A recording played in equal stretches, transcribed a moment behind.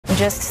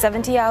Just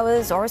 70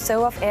 hours or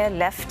so of air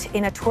left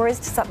in a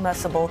tourist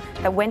submersible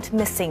that went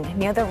missing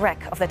near the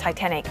wreck of the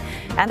Titanic.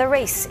 And the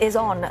race is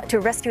on to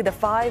rescue the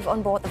 5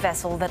 on board the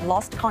vessel that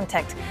lost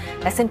contact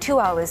less than 2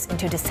 hours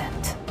into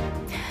descent.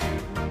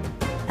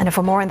 And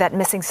for more on that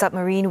missing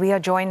submarine, we are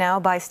joined now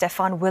by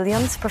Stefan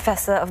Williams,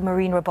 Professor of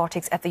Marine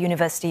Robotics at the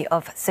University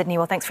of Sydney.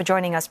 Well, thanks for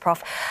joining us,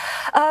 Prof.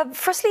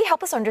 Firstly,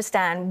 help us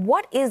understand,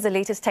 what is the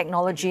latest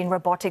technology in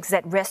robotics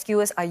that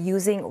rescuers are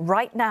using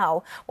right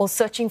now while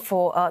searching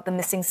for the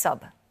missing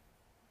sub?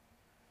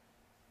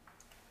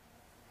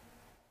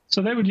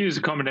 So they would use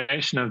a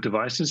combination of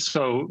devices.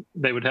 So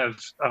they would have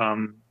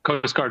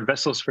Coast Guard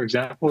vessels, for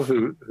example,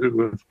 who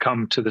have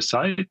come to the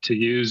site to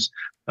use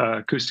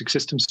acoustic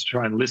systems to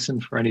try and listen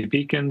for any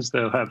beacons.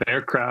 They'll have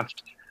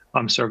aircraft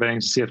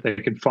surveying to see if they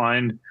can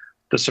find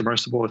the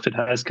submersible if it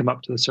has come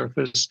up to the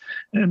surface.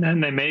 And then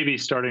they may be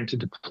starting to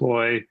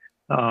deploy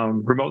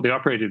remotely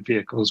operated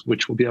vehicles,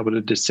 which will be able to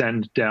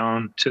descend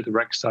down to the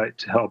wreck site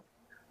to help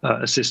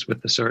assist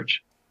with the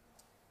search.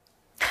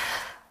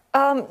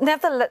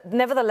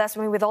 Nevertheless,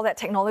 I mean, with all that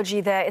technology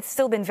there, it's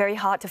still been very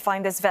hard to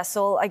find this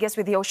vessel, I guess,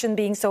 with the ocean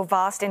being so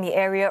vast and the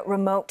area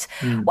remote.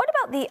 What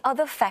about the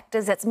other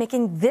factors that's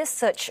making this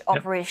search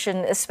operation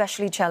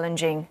especially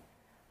challenging?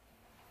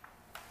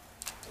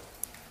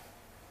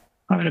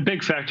 I mean, a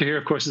big factor here,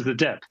 of course, is the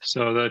depth.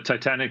 So the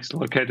Titanic's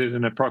located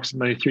in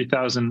approximately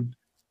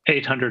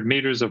 3,800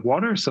 meters of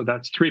water. So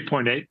that's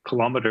 3.8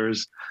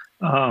 kilometers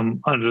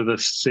under the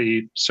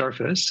sea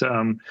surface.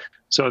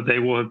 So they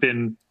will have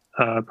been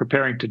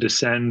preparing to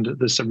descend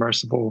the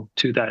submersible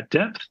to that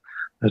depth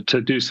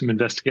to do some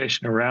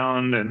investigation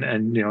around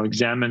and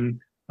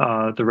examine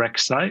the wreck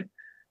site.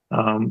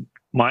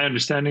 My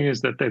understanding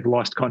is that they've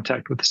lost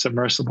contact with the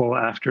submersible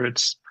after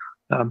it's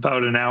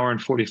about an hour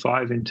and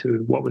 45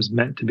 into what was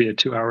meant to be a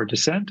 2-hour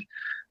descent.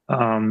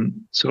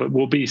 So it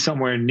will be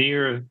somewhere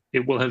near,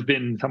 it will have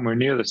been somewhere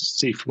near the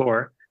sea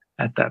floor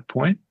at that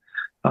point.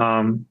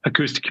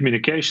 Acoustic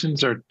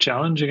communications are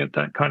challenging at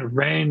that kind of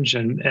range,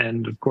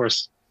 and of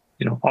course,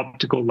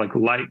 optical, like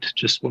light,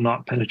 just will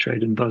not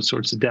penetrate in those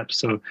sorts of depths.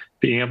 So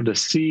being able to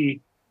see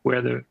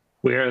where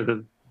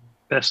the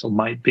vessel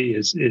might be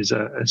is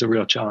a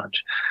real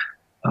challenge.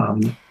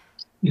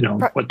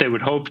 What they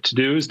would hope to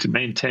do is to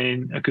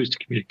maintain acoustic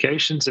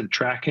communications and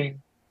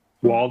tracking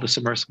while the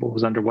submersible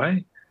was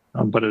underway,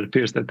 but it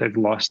appears that they've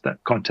lost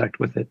that contact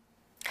with it.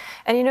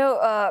 And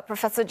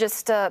Professor,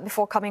 just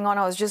before coming on,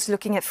 I was just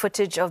looking at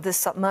footage of this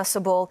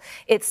submersible.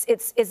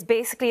 It's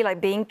basically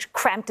like being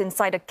cramped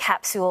inside a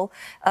capsule,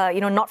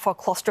 not for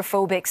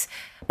claustrophobics,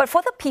 but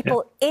for the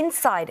people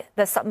inside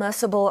the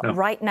submersible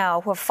right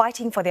now who are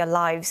fighting for their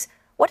lives.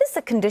 What is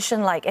the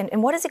condition like,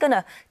 and what is it going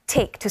to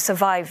take to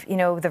survive,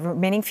 the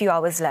remaining few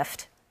hours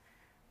left?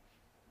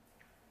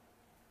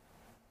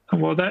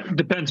 Well, that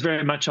depends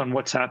very much on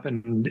what's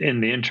happened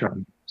in the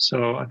interim.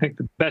 So I think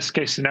the best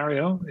case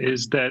scenario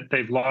is that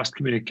they've lost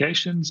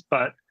communications,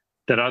 but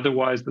that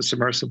otherwise the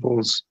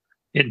submersible's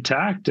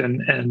intact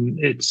and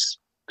it's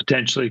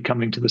potentially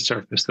coming to the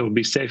surface. There will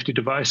be safety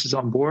devices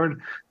on board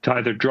to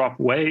either drop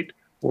weight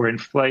or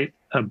inflate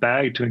a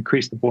bag to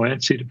increase the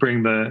buoyancy to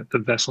bring the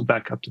vessel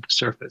back up to the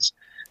surface.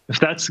 If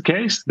that's the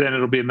case, then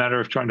it'll be a matter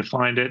of trying to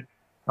find it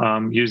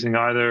using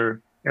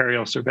either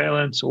aerial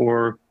surveillance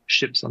or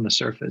ships on the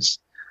surface.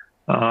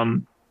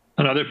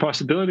 Another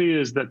possibility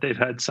is that they've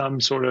had some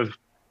sort of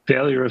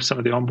failure of some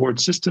of the onboard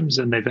systems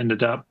and they've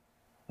ended up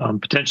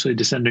potentially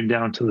descending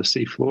down to the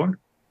sea floor.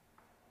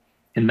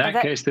 In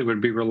that case, they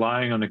would be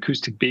relying on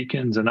acoustic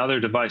beacons and other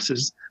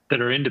devices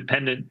that are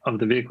independent of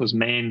the vehicle's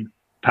main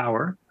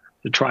power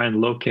to try and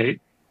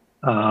locate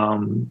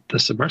the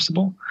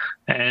submersible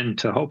and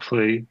to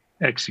hopefully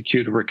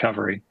execute a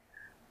recovery.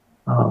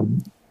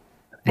 And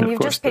you've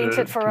just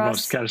painted for us. The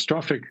most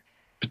catastrophic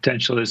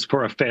potential is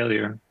for a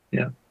failure.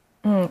 Yeah.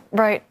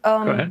 Right.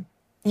 Go ahead.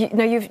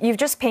 You've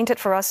just painted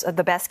for us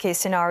the best case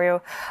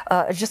scenario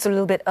just a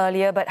little bit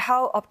earlier, but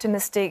how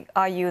optimistic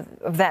are you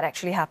of that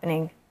actually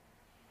happening?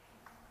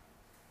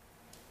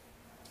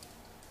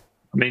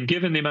 I mean,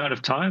 given the amount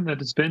of time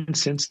that it's been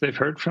since they've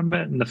heard from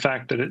it and the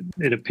fact that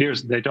it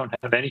appears that they don't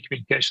have any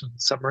communication with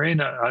the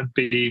submarine, I'd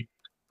be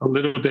a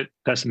little bit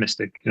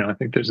pessimistic. I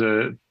think there's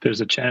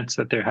a chance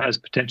that there has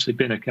potentially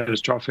been a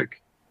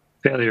catastrophic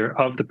failure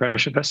of the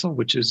pressure vessel,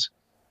 which is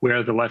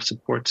where the life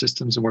support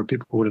systems and where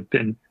people would have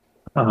been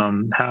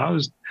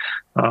housed.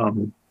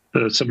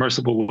 The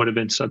submersible would have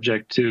been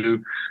subject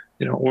to,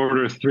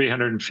 order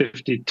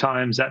 350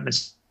 times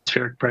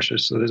atmospheric pressure.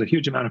 So there's a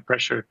huge amount of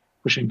pressure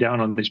pushing down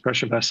on these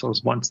pressure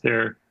vessels once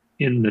they're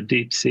in the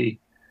deep sea.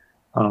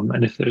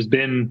 And if there's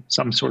been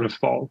some sort of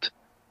fault,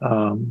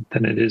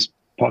 then it is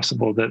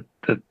possible that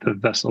the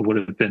vessel would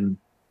have been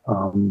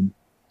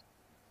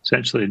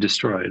essentially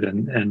destroyed.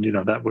 And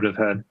that would have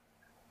had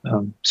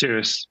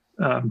serious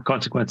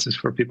consequences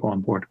for people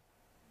on board.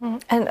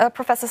 And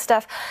Professor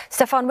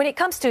Stefan, when it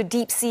comes to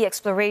deep sea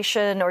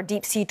exploration or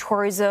deep sea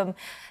tourism,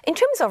 in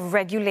terms of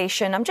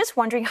regulation, I'm just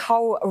wondering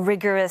how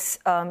rigorous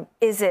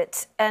is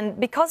it? And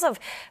because of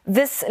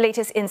this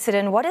latest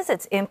incident, what is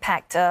its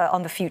impact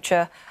on the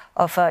future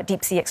of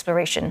deep sea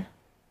exploration?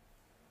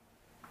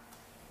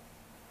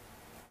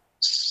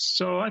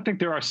 So I think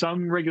there are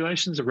some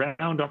regulations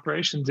around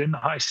operations in the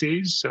high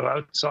seas. So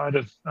outside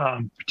of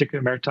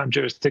particular maritime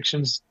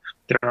jurisdictions,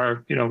 there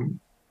are,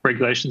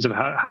 regulations of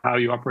how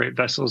you operate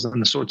vessels and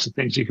the sorts of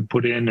things you can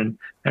put in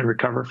and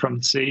recover from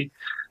the sea.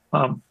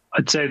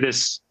 I'd say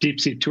this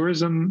deep sea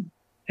tourism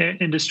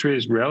industry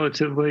is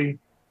relatively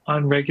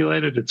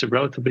unregulated. It's a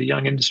relatively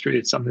young industry.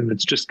 It's something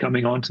that's just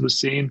coming onto the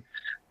scene.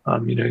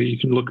 You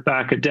can look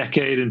back a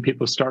decade and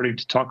people starting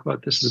to talk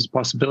about this as a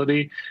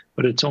possibility,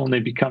 but it's only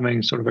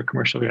becoming sort of a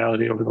commercial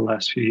reality over the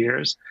last few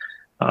years.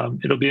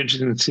 It'll be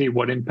interesting to see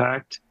what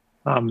impact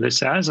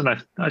this has. And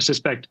I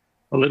suspect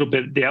a little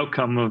bit the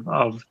outcome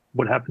of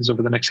what happens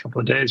over the next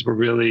couple of days will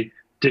really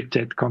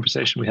dictate the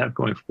conversation we have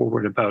going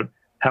forward about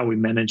how we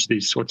manage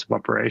these sorts of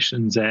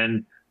operations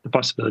and the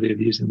possibility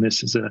of using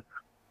this as a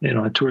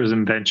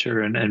tourism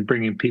venture and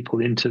bringing people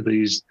into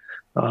these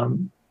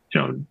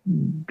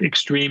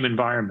extreme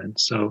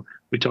environments. So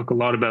we talk a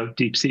lot about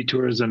deep sea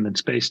tourism and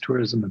space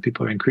tourism, and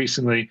people are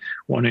increasingly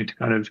wanting to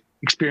kind of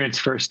experience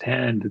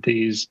firsthand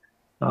these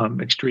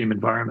extreme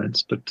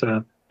environments. But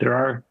there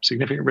are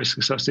significant risks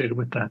associated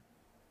with that.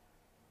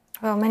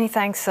 Well, many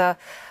thanks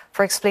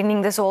for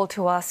explaining this all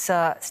to us,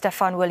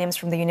 Stefan Williams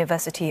from the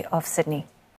University of Sydney.